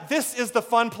is at. This is the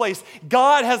fun place.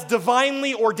 God has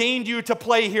divinely ordained you to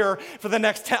play here for the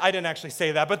next 10, I didn't actually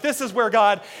say that, but this is where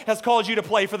God has called you to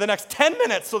play for the next 10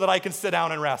 minutes so that I can sit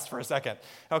down and rest for a second,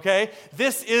 okay?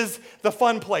 This is the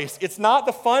fun place. It's not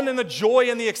the fun and the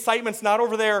joy and the excitement's not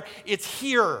over there. It's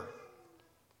here.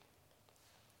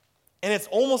 And it's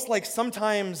almost like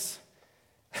sometimes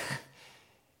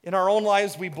in our own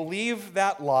lives we believe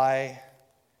that lie,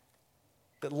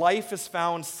 that life is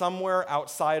found somewhere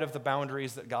outside of the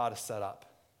boundaries that God has set up.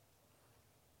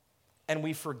 And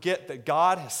we forget that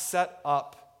God has set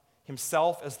up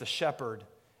himself as the shepherd,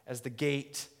 as the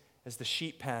gate, as the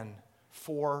sheep pen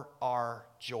for our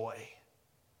joy,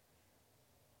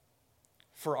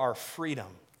 for our freedom.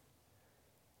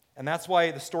 And that's why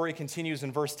the story continues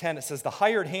in verse 10. It says, the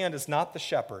hired hand is not the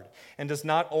shepherd and does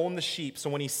not own the sheep. So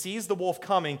when he sees the wolf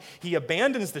coming, he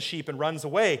abandons the sheep and runs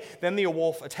away. Then the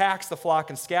wolf attacks the flock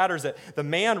and scatters it. The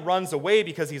man runs away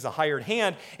because he's a hired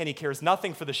hand and he cares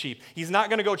nothing for the sheep. He's not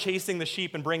going to go chasing the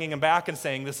sheep and bringing them back and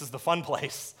saying, this is the fun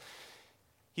place.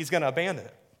 He's going to abandon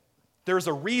it. There's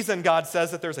a reason God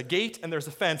says that there's a gate and there's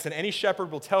a fence, and any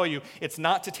shepherd will tell you it's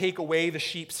not to take away the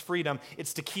sheep's freedom.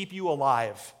 It's to keep you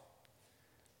alive.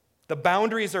 The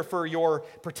boundaries are for your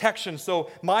protection.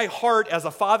 So my heart as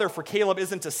a father for Caleb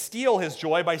isn't to steal his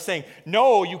joy by saying,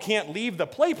 no, you can't leave the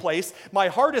play place. My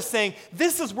heart is saying,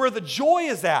 this is where the joy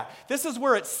is at. This is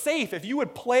where it's safe. If you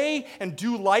would play and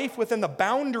do life within the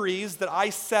boundaries that I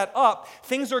set up,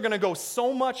 things are going to go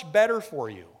so much better for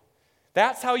you.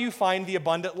 That's how you find the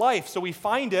abundant life. So we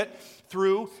find it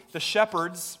through the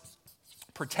shepherd's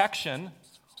protection,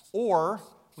 or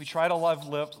we try to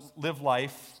live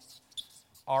life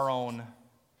our own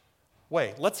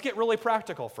way. Let's get really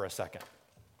practical for a second.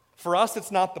 For us,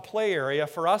 it's not the play area.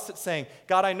 For us, it's saying,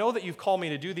 God, I know that you've called me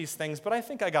to do these things, but I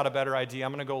think I got a better idea.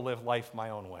 I'm going to go live life my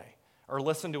own way, or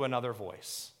listen to another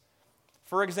voice.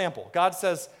 For example, God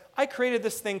says, I created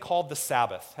this thing called the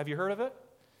Sabbath. Have you heard of it?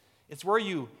 It's where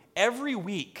you, every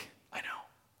week,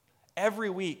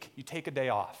 you take a day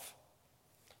off.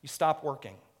 You stop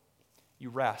working. You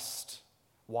rest.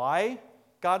 Why?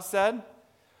 God said,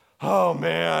 oh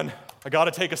man, I got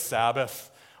to take a Sabbath.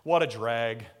 What a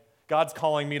drag. God's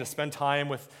calling me to spend time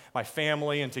with my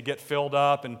family and to get filled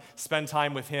up and spend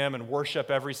time with him and worship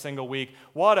every single week.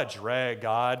 What a drag,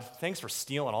 God. Thanks for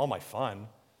stealing all my fun.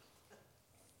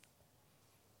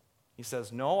 He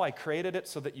says, no, I created it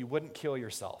so that you wouldn't kill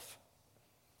yourself.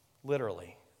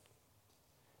 Literally.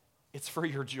 It's for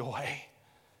your joy,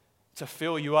 to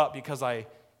fill you up because I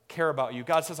care about you.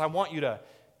 God says, I want you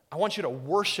to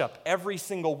worship every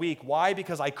single week. Why?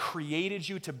 Because I created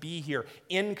you to be here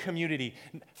in community,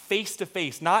 face to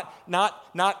face, not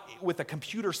with a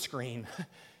computer screen,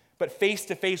 but face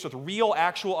to face with real,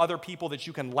 actual other people that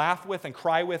you can laugh with and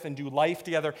cry with and do life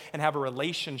together and have a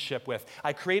relationship with.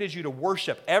 I created you to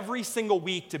worship every single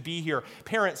week, to be here.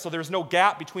 Parents, so there's no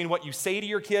gap between what you say to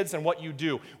your kids and what you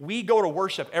do. We go to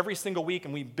worship every single week,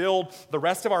 and we build the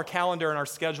rest of our calendar and our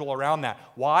schedule around that.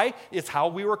 Why? It's how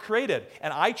we were created.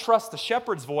 And I trust the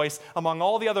shepherd's voice among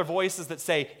all the other voices that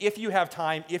say, if you have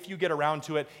time, if you get around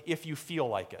to it, if you feel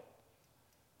like it.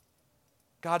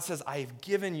 God says, I've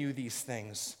given you these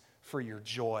things for your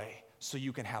joy, so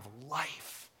you can have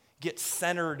life. Get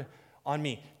centered on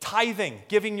me. Tithing,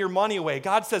 giving your money away.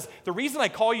 God says, the reason I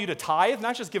call you to tithe,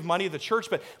 not just give money to the church,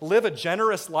 but live a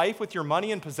generous life with your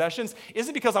money and possessions,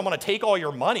 isn't because I want to take all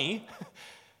your money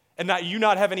and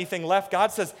not have anything left.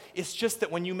 God says, it's just that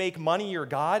when you make money your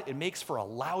God, it makes for a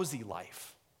lousy life.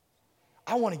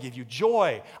 I want to give you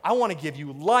joy. I want to give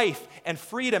you life and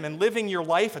freedom, and living your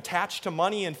life attached to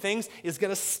money and things is going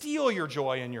to steal your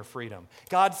joy and your freedom.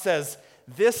 God says,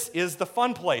 this is the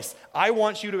fun place. I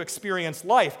want you to experience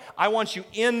life. I want you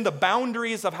in the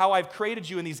boundaries of how I've created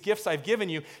you and these gifts I've given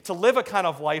you to live a kind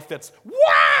of life that's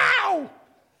wow!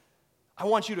 I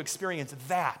want you to experience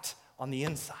that on the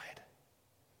inside.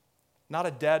 Not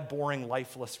a dead, boring,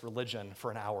 lifeless religion for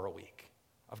an hour a week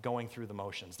of going through the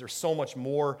motions. There's so much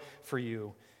more for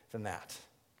you than that.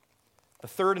 The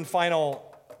third and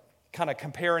final kind of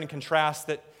compare and contrast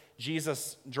that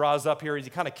Jesus draws up here is he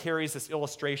kind of carries this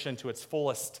illustration to its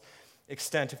fullest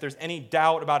extent. If there's any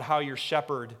doubt about how your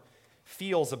shepherd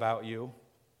feels about you,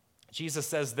 Jesus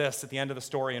says this at the end of the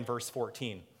story in verse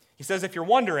 14. He says, if you're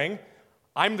wondering,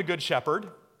 I'm the good shepherd.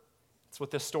 That's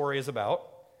what this story is about.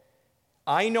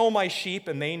 I know my sheep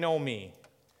and they know me.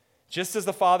 Just as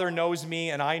the Father knows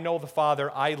me and I know the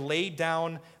Father, I lay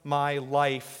down my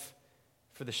life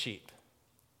for the sheep.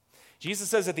 Jesus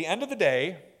says at the end of the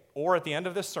day, or at the end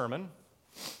of this sermon,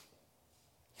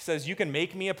 he says, you can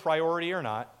make me a priority or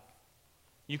not.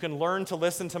 You can learn to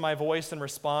listen to my voice and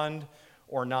respond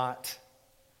or not.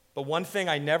 But one thing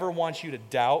I never want you to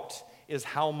doubt is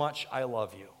how much I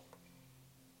love you,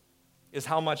 is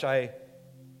how much I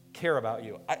care about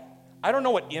you. I don't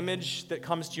know what image that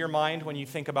comes to your mind when you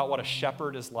think about what a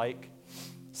shepherd is like.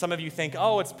 Some of you think,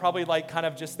 oh, it's probably like kind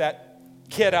of just that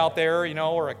kid out there,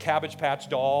 or a Cabbage Patch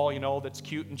doll, that's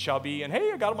cute and chubby, and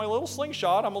hey, I got my little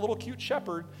slingshot, I'm a little cute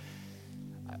shepherd.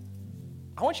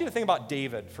 I want you to think about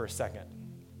David for a second.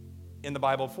 In the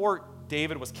Bible, before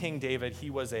David was King David,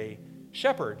 he was a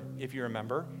shepherd, if you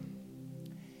remember.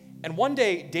 And one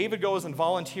day, David goes and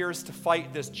volunteers to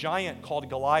fight this giant called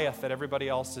Goliath that everybody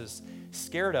else is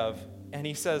scared of. And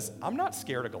he says, I'm not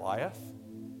scared of Goliath.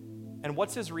 And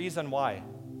what's his reason why?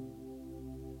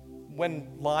 When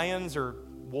lions or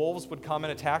wolves would come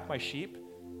and attack my sheep,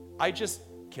 I just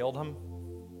killed them.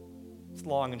 It's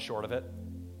long and short of it.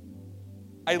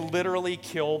 I literally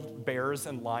killed bears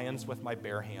and lions with my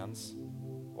bare hands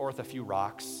or with a few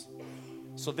rocks.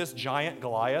 So this giant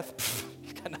Goliath,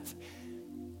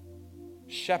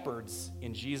 shepherds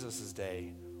in Jesus'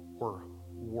 day were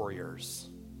warriors.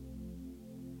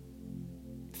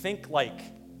 Think like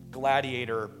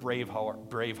Gladiator, Braveheart,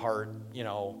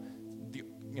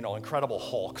 Incredible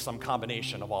Hulk, some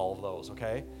combination of all of those,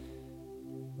 okay?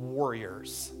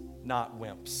 Warriors, not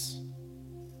wimps.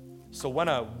 So when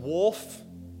a wolf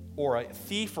or a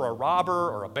thief or a robber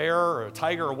or a bear or a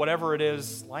tiger or whatever it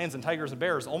is, lions and tigers and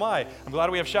bears, oh my, I'm glad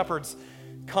we have shepherds,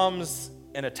 comes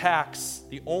and attacks,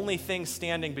 the only thing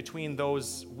standing between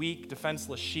those weak,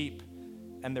 defenseless sheep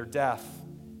and their death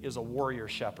is a warrior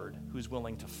shepherd who's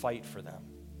willing to fight for them.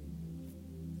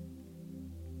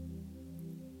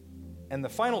 And the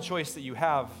final choice that you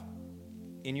have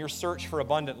in your search for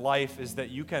abundant life is that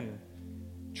you can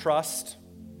trust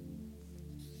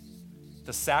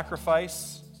the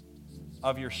sacrifice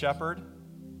of your shepherd,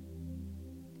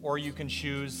 or you can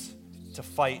choose to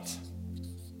fight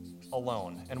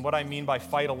alone. And what I mean by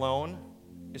fight alone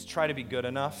is try to be good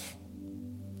enough,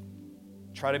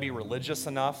 try to be religious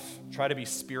enough, try to be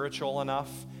spiritual enough,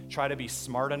 try to be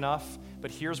smart enough. But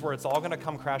here's where it's all going to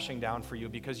come crashing down for you,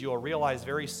 because you'll realize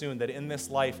very soon that in this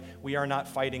life, we are not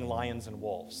fighting lions and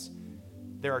wolves.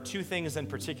 there are two things in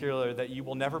particular that you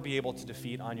will never be able to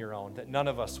defeat on your own, that none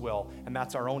of us will, and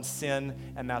that's our own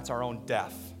sin and that's our own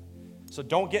death. So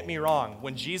don't get me wrong.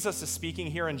 When Jesus is speaking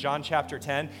here in John chapter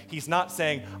 10, he's not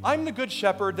saying, I'm the good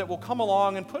shepherd that will come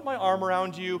along and put my arm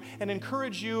around you and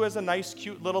encourage you as a nice,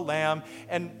 cute little lamb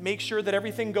and make sure that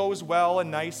everything goes well and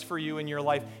nice for you in your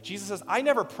life. Jesus says, I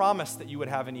never promised that you would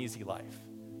have an easy life.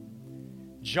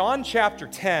 John chapter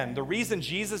 10, the reason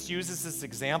Jesus uses this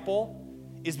example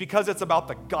is because it's about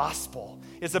the gospel.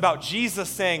 It's about Jesus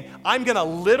saying, I'm going to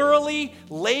literally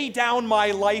lay down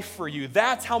my life for you.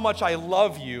 That's how much I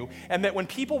love you. And that when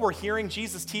people were hearing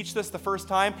Jesus teach this the first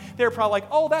time, they were probably like,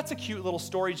 oh, that's a cute little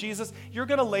story, Jesus. You're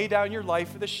going to lay down your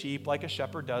life for the sheep like a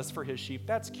shepherd does for his sheep.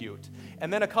 That's cute.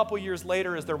 And then a couple years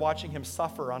later, as they're watching him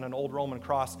suffer on an old Roman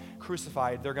cross,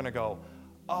 crucified, they're going to go,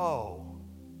 oh,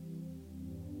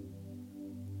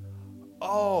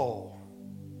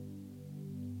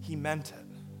 he meant it.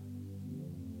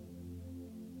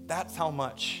 That's how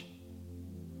much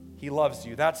he loves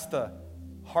you. That's the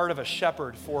heart of a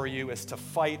shepherd for you, is to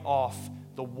fight off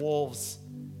the wolves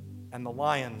and the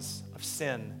lions of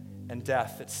sin and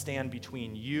death that stand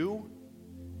between you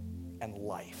and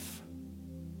life,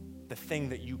 the thing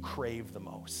that you crave the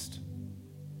most.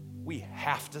 We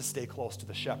have to stay close to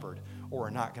the shepherd or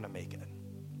we're not going to make it.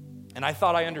 And I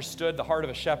thought I understood the heart of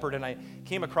a shepherd, and I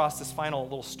came across this final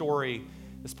little story,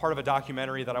 this part of a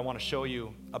documentary that I want to show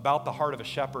you about the heart of a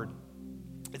shepherd.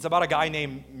 It's about a guy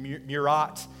named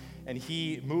Murat, and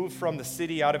he moved from the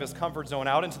city out of his comfort zone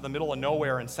out into the middle of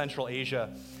nowhere in Central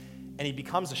Asia, and he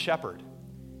becomes a shepherd.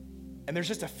 And there's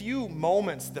just a few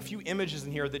moments, a few images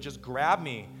in here that just grab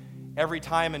me every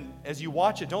time. And as you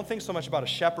watch it, don't think so much about a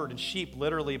shepherd and sheep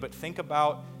literally, but think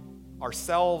about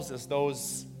ourselves as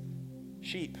those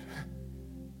sheep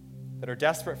that are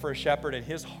desperate for a shepherd and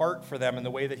his heart for them and the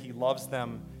way that he loves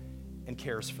them and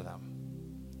cares for them.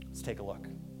 Let's take a look.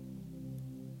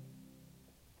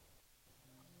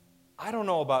 I don't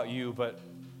know about you, but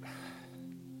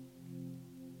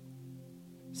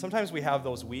sometimes we have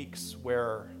those weeks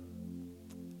where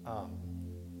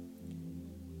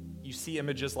you see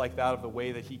images like that of the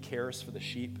way that he cares for the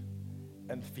sheep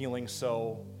and feeling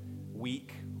so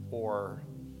weak or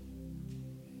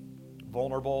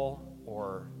vulnerable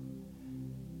or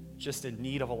just in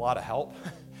need of a lot of help.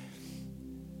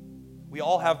 We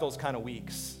all have those kind of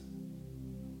weeks.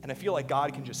 And I feel like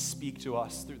God can just speak to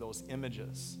us through those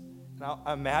images. And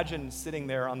I imagine sitting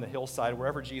there on the hillside,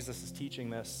 wherever Jesus is teaching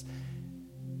this,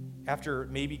 after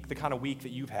maybe the kind of week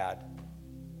that you've had.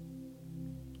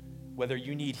 Whether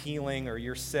you need healing or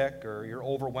you're sick or you're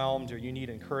overwhelmed or you need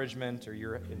encouragement or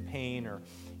you're in pain or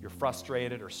you're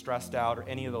frustrated or stressed out or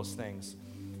any of those things.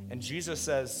 And Jesus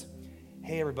says,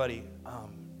 hey, everybody,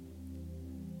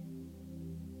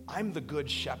 I'm the good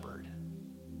shepherd.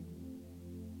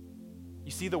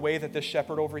 You see the way that this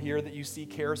shepherd over here that you see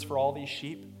cares for all these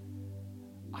sheep?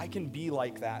 I can be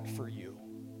like that for you.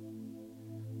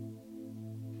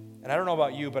 And I don't know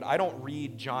about you, but I don't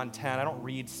read John 10, I don't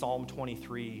read Psalm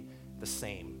 23 the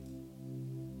same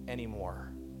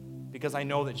anymore, because I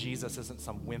know that Jesus isn't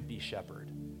some wimpy shepherd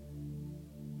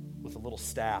with a little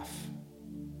staff.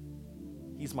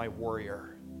 He's my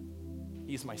warrior.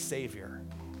 He's my savior.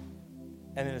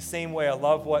 And in the same way, I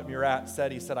love what Murat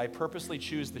said. He said, I purposely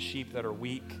choose the sheep that are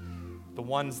weak, the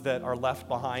ones that are left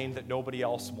behind that nobody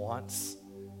else wants,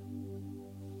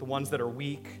 the ones that are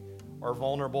weak or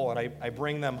vulnerable, and I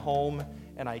bring them home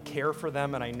and I care for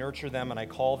them and I nurture them and I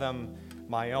call them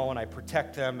my own. I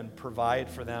protect them and provide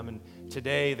for them. And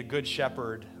today, the Good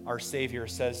Shepherd, our Savior,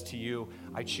 says to you,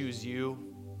 I choose you.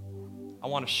 I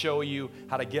want to show you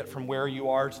how to get from where you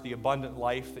are to the abundant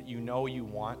life that you know you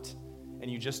want,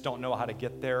 and you just don't know how to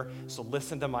get there. So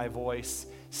listen to my voice,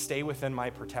 stay within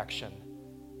my protection,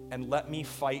 and let me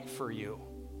fight for you.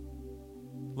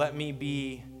 Let me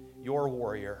be your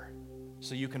warrior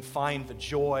so you can find the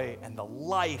joy and the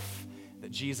life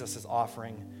that Jesus is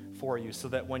offering for you, so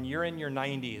that when you're in your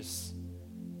 90s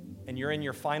and you're in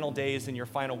your final days and your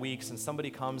final weeks and somebody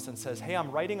comes and says, hey,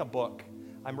 I'm writing a book,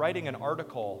 I'm writing an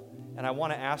article, and I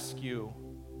want to ask you,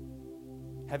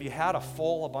 have you had a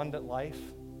full, abundant life?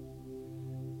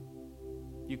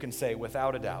 You can say,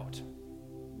 without a doubt.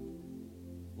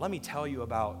 Let me tell you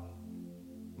about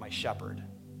my shepherd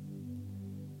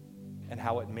and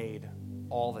how it made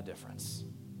all the difference.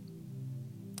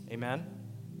 Amen?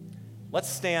 Let's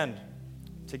stand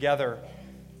together.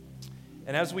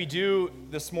 And as we do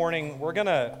this morning, we're going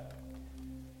to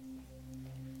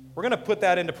put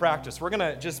that into practice. We're going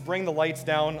to just bring the lights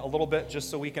down a little bit just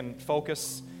so we can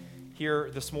focus here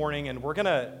this morning. And we're going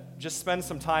to just spend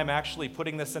some time actually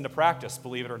putting this into practice,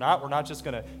 believe it or not. We're not just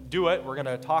going to do it. We're going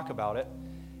to talk about it.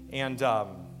 And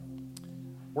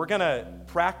we're going to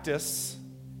practice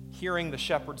hearing the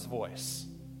shepherd's voice.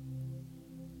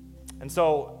 And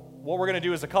so what we're going to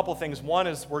do is a couple things. One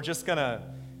is we're just going to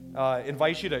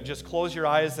invite you to just close your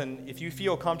eyes, and if you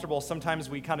feel comfortable, sometimes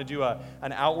we kind of do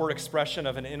an outward expression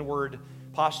of an inward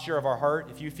posture of our heart.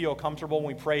 If you feel comfortable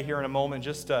when we pray here in a moment,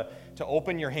 just to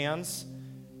open your hands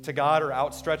to God or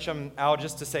outstretch them out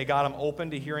just to say, God, I'm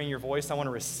open to hearing your voice. I want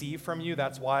to receive from you.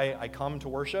 That's why I come to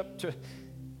worship, to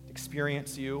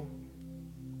experience you.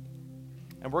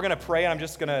 And we're going to pray, and I'm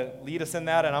just going to lead us in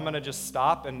that, and I'm going to just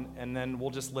stop, and then we'll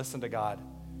just listen to God.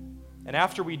 And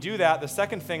after we do that, the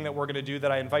second thing that we're going to do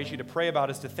that I invite you to pray about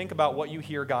is to think about what you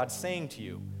hear God saying to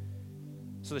you.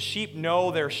 So the sheep know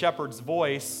their shepherd's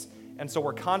voice, and so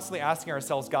we're constantly asking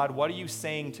ourselves, God, what are you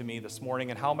saying to me this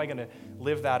morning, and how am I going to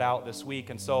live that out this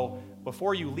week? And so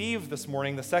before you leave this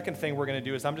morning, the second thing we're going to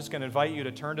do is I'm just going to invite you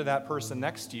to turn to that person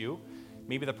next to you,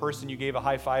 maybe the person you gave a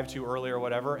high five to earlier or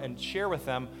whatever, and share with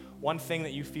them one thing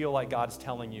that you feel like God's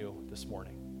telling you this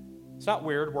morning. It's not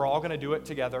weird. We're all going to do it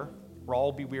together. We'll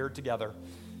all be weird together.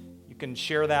 You can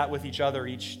share that with each other,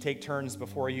 each take turns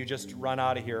before you just run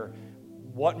out of here.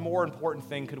 What more important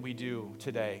thing could we do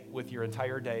today with your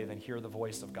entire day than hear the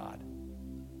voice of God?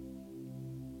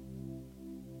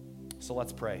 So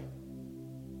let's pray.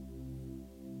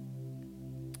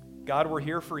 God, we're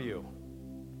here for you.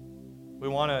 We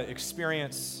want to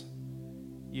experience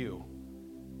you.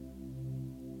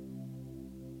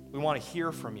 We want to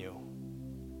hear from you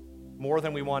more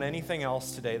than we want anything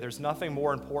else today. There's nothing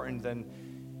more important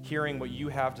than hearing what you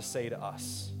have to say to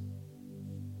us.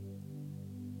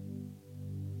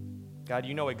 God,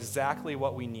 you know exactly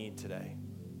what we need today,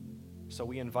 so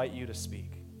we invite you to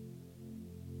speak.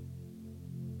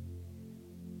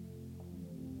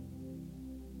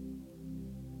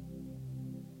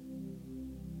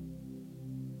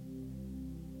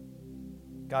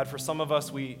 God, for some of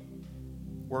us,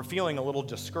 we're feeling a little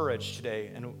discouraged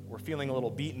today, and we're feeling a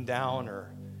little beaten down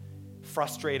or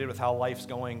frustrated with how life's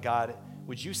going. God,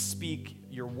 would you speak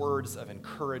your words of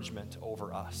encouragement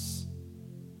over us?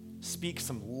 Speak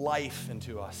some life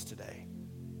into us today.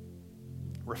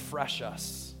 Refresh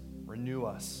us, renew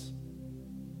us.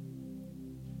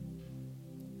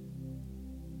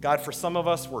 God, for some of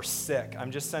us, we're sick.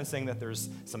 I'm just sensing that there's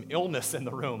some illness in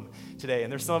the room today,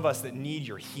 and there's some of us that need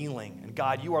your healing. And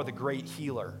God, you are the great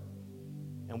healer.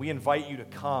 And we invite you to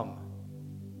come,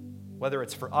 whether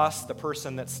it's for us, the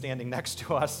person that's standing next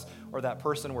to us, or that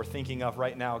person we're thinking of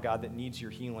right now, God, that needs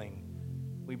your healing.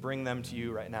 We bring them to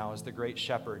you right now as the great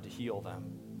shepherd to heal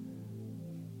them.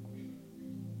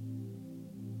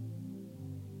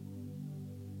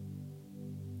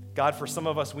 God, for some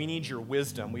of us, we need your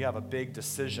wisdom. We have a big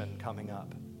decision coming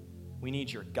up. We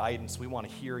need your guidance. We want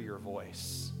to hear your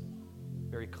voice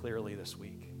very clearly this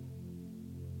week.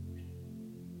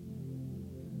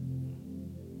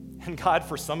 And God,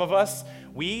 for some of us,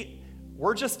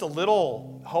 we're just a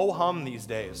little ho-hum these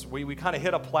days. We kind of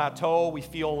hit a plateau. We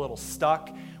feel a little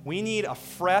stuck. We need a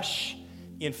fresh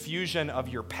infusion of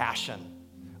your passion,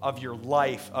 of your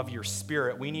life, of your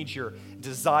spirit. We need your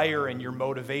desire and your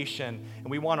motivation, and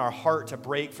we want our heart to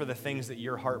break for the things that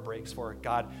your heart breaks for.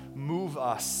 God, move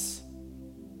us.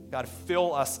 God,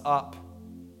 fill us up.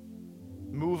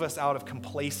 Move us out of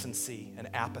complacency and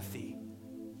apathy.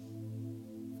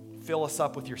 Fill us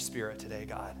up with your spirit today,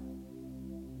 God.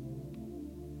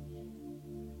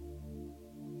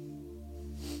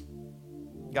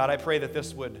 God, I pray that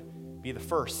this would be the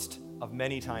first of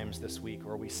many times this week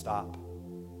where we stop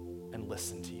and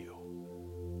listen to you.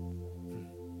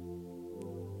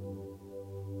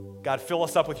 God, fill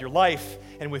us up with your life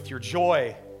and with your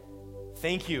joy.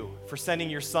 Thank you for sending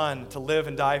your Son to live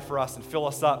and die for us, and fill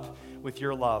us up with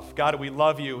your love. God, we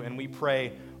love you, and we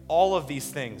pray all of these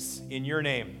things in your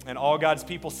name. And all God's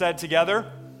people said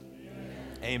together,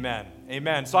 amen.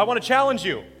 Amen. So I want to challenge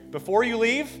you, before you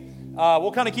leave,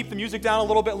 we'll kind of keep the music down a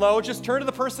little bit low. Just turn to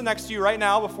the person next to you right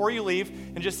now before you leave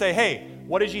and just say, hey,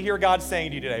 what did you hear God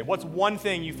saying to you today? What's one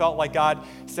thing you felt like God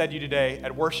said to you today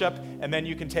at worship? And then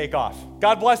you can take off.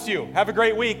 God bless you. Have a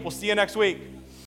great week. We'll see you next week.